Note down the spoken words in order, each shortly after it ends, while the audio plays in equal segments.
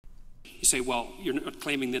You say, well, you're not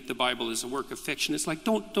claiming that the Bible is a work of fiction. It's like,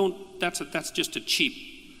 that's just a cheap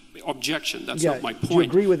objection. That's not my point. Do you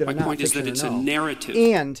agree with it or not? My point is that it's a narrative.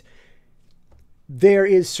 And there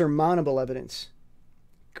is surmountable evidence,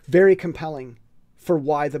 very compelling, for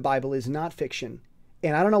why the Bible is not fiction.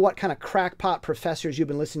 And I don't know what kind of crackpot professors you've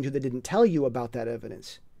been listening to that didn't tell you about that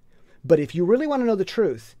evidence. But if you really want to know the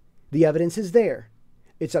truth, the evidence is there.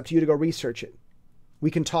 It's up to you to go research it.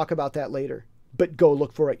 We can talk about that later. But go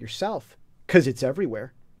look for it yourself, because it's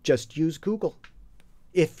everywhere. Just use Google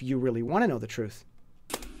if you really want to know the truth.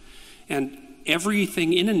 And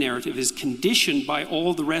everything in a narrative is conditioned by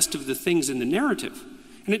all the rest of the things in the narrative.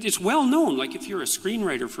 And it's well known, like if you're a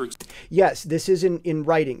screenwriter, for example. Yes, this is in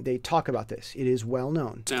writing. They talk about this. It is well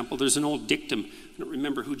known. For example, there's an old dictum. I don't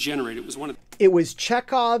remember who generated it. It was one of... It was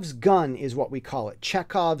Chekhov's gun is what we call it.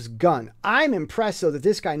 Chekhov's gun. I'm impressed, though, that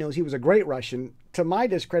this guy knows he was a great Russian. To my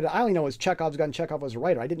discredit, I only know it was Chekhov's gun. Chekhov was a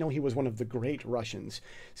writer. I didn't know he was one of the great Russians.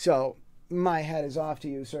 So my hat is off to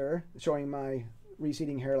you, sir, showing my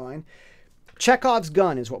receding hairline. Chekhov's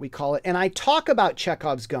gun is what we call it. And I talk about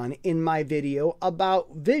Chekhov's gun in my video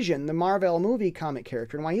about Vision, the Marvel movie comic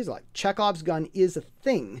character, and why he's like, Chekhov's gun is a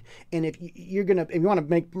thing. And if you want to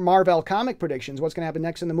make Marvel comic predictions, what's going to happen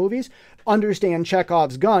next in the movies? Understand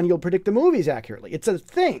Chekhov's gun, you'll predict the movies accurately. It's a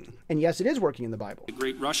thing. And yes, it is working in the Bible. The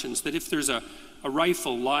great Russians, that if there's a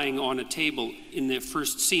rifle lying on a table in the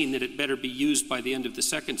first scene, that it better be used by the end of the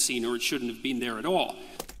second scene, or it shouldn't have been there at all.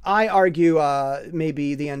 I argue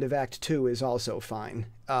maybe the end of Act 2 is also fine,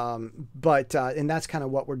 and that's kind of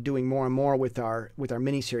what we're doing more and more with our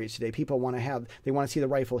miniseries today. People want to see the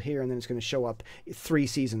rifle here, and then it's going to show up 3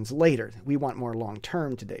 seasons later. We want more long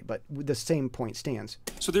term today, but the same point stands.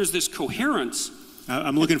 So there's this coherence.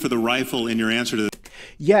 I'm looking for the rifle in your answer to this.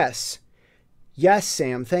 Yes,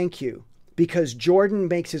 Sam. Thank you. Because Jordan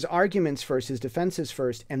makes his arguments first, his defenses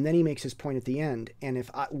first, and then he makes his point at the end. And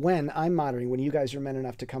when I'm moderating, when you guys are men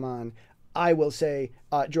enough to come on, I will say,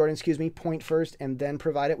 Jordan, excuse me, point first and then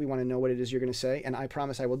provide it. We want to know what it is you're going to say, and I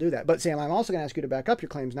promise I will do that. But Sam, I'm also going to ask you to back up your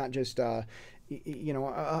claims, not just, a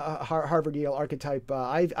Harvard Yale archetype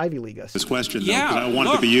Ivy League us. This question, though, because I want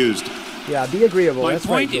it to be used. Yeah, be agreeable. My That's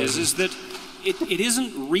point right, is that it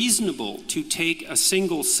isn't reasonable to take a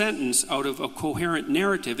single sentence out of a coherent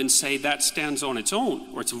narrative and say that stands on its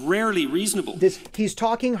own, or it's rarely reasonable. He's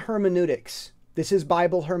talking hermeneutics. This is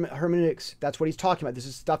Bible hermeneutics. That's what he's talking about. This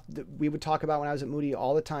is stuff that we would talk about when I was at Moody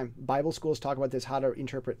all the time. Bible schools talk about this, how to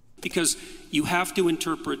interpret. Because you have to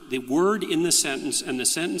interpret the word in the sentence and the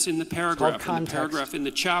sentence in the paragraph and the paragraph in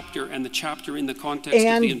the chapter and the chapter in the context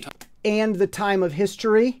of the entire... And the time of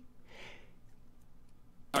history.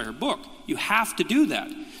 Entire book. You have to do that.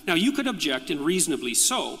 Now, you could object, and reasonably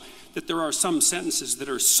so, that there are some sentences that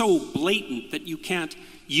are so blatant that you can't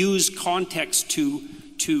use context to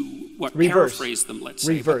paraphrase them, let's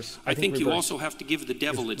say. Reverse. I think you also have to give the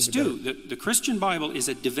devil its due. The Christian Bible is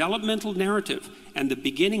a developmental narrative, and the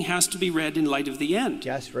beginning has to be read in light of the end.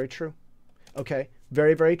 Yes, very true. Okay,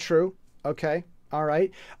 very, very true. Okay, all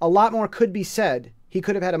right. A lot more could be said. He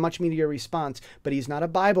could have had a much meatier response, but he's not a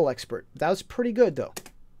Bible expert. That was pretty good, though.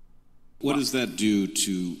 What does that do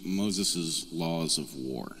to Moses' laws of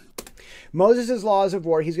war? Moses' laws of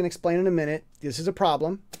war, he's going to explain in a minute. This is a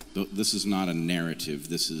problem. This is not a narrative.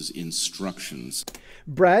 This is instructions.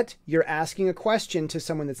 Brett, you're asking a question to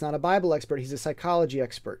someone that's not a Bible expert. He's a psychology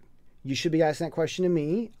expert. You should be asking that question to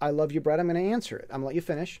me. I love you, Brett. I'm going to answer it. I'm going to let you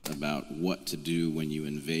finish. About what to do when you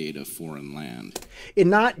invade a foreign land.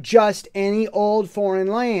 And not just any old foreign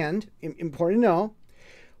land. Important to know.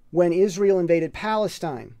 When Israel invaded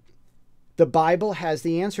Palestine, the Bible has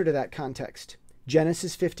the answer to that context.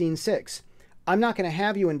 Genesis 15:6. I'm not going to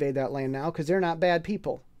have you invade that land now because they're not bad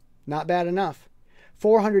people. Not bad enough.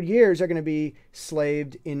 400 years they're going to be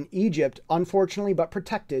slaved in Egypt, unfortunately, but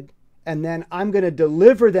protected. And then I'm going to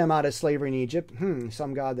deliver them out of slavery in Egypt.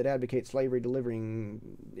 Some God that advocates slavery delivering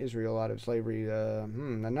Israel out of slavery.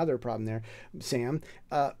 Another problem there, Sam.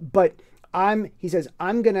 But he says,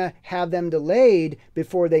 I'm going to have them delayed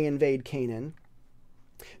before they invade Canaan,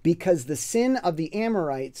 because the sin of the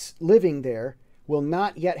Amorites living there will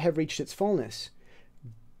not yet have reached its fullness.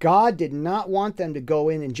 God did not want them to go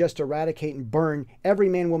in and just eradicate and burn every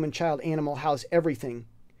man, woman, child, animal, house, everything.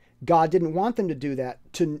 God didn't want them to do that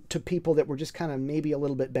to people that were just kind of maybe a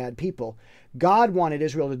little bit bad people. God wanted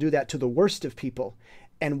Israel to do that to the worst of people.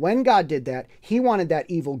 And when God did that, he wanted that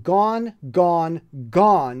evil gone, gone,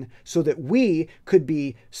 gone, so that we could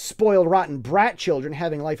be spoiled, rotten brat children,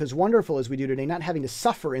 having life as wonderful as we do today, not having to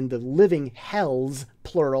suffer in the living hells,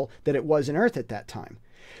 plural, that it was in earth at that time.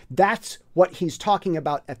 That's what he's talking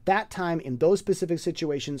about at that time in those specific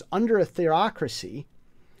situations under a theocracy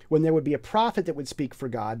when there would be a prophet that would speak for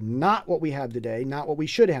God, not what we have today, not what we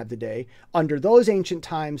should have today. Under those ancient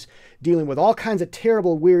times, dealing with all kinds of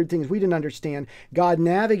terrible, weird things we didn't understand, God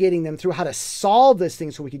navigating them through how to solve this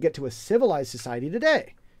thing so we could get to a civilized society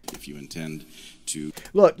today. If you intend to...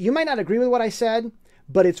 Look, you might not agree with what I said,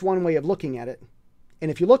 but it's one way of looking at it.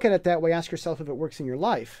 And if you look at it that way, ask yourself if it works in your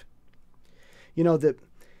life. You know, the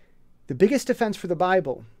biggest defense for the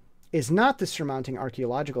Bible is not the surmounting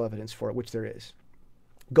archaeological evidence for it, which there is.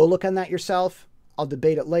 Go look on that yourself. I'll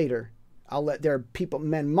debate it later. There are people,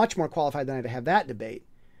 men much more qualified than I to have that debate.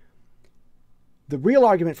 The real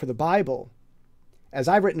argument for the Bible, as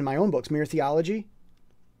I've written in my own books, Mere Theology,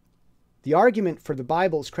 the argument for the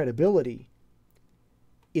Bible's credibility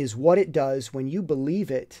is what it does when you believe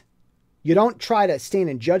it. You don't try to stand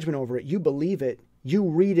in judgment over it. You believe it. You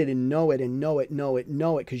read it and know it and know it,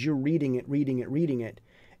 because you're reading it.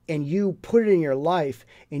 And you put it in your life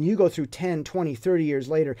and you go through 10, 20, 30 years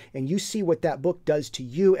later and you see what that book does to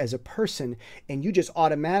you as a person, and you just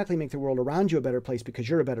automatically make the world around you a better place because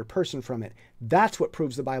you're a better person from it. That's what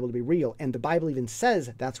proves the Bible to be real. And the Bible even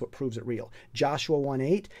says that's what proves it real. Joshua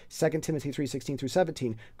 1:8, 2 Timothy 3:16 through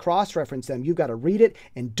 17. Cross-reference them. You've got to read it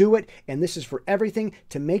and do it. And this is for everything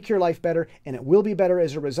to make your life better, and it will be better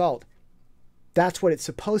as a result. That's what it's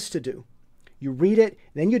supposed to do. You read it,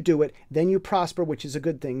 then you do it, then you prosper, which is a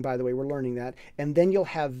good thing, by the way, we're learning that, and then you'll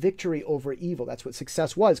have victory over evil. That's what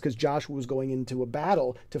success was, because Joshua was going into a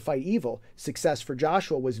battle to fight evil. Success for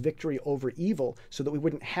Joshua was victory over evil, so that we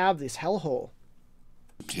wouldn't have this hellhole.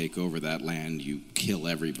 Take over that land, you kill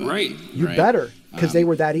everybody. Right. You better, because they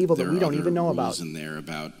were that evil that we don't even know about. In there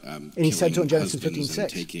about and he said so in Genesis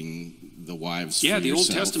 15:6. Taking the wives. Yeah, for the yourself.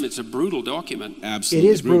 Old Testament's a brutal document. Absolutely,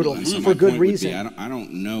 it is brutal for good reason. I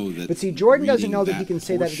don't know that. But see, Jordan doesn't know that that he can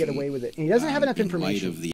say that and get away with it, and he doesn't have enough in information. light of the